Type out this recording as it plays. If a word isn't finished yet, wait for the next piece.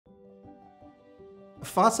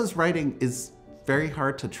Fosse's writing is very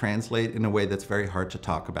hard to translate in a way that's very hard to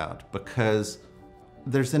talk about because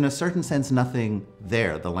there's, in a certain sense, nothing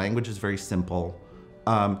there. The language is very simple.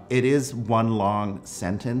 It is one long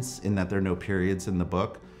sentence in that there are no periods in the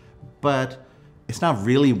book, but it's not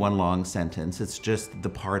really one long sentence. It's just the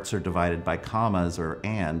parts are divided by commas or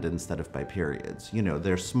and instead of by periods. You know,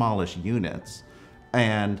 they're smallish units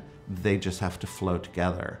and they just have to flow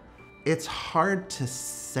together. It's hard to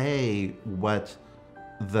say what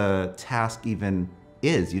the task even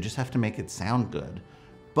is. You just have to make it sound good.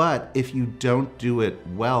 But if you don't do it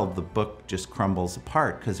well, the book just crumbles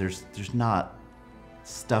apart because there's not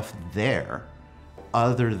stuff there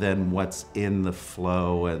other than what's in the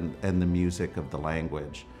flow and the music of the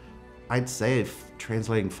language. I'd say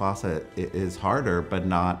translating Fosse is harder, but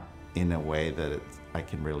not in a way that I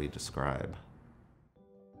can really describe.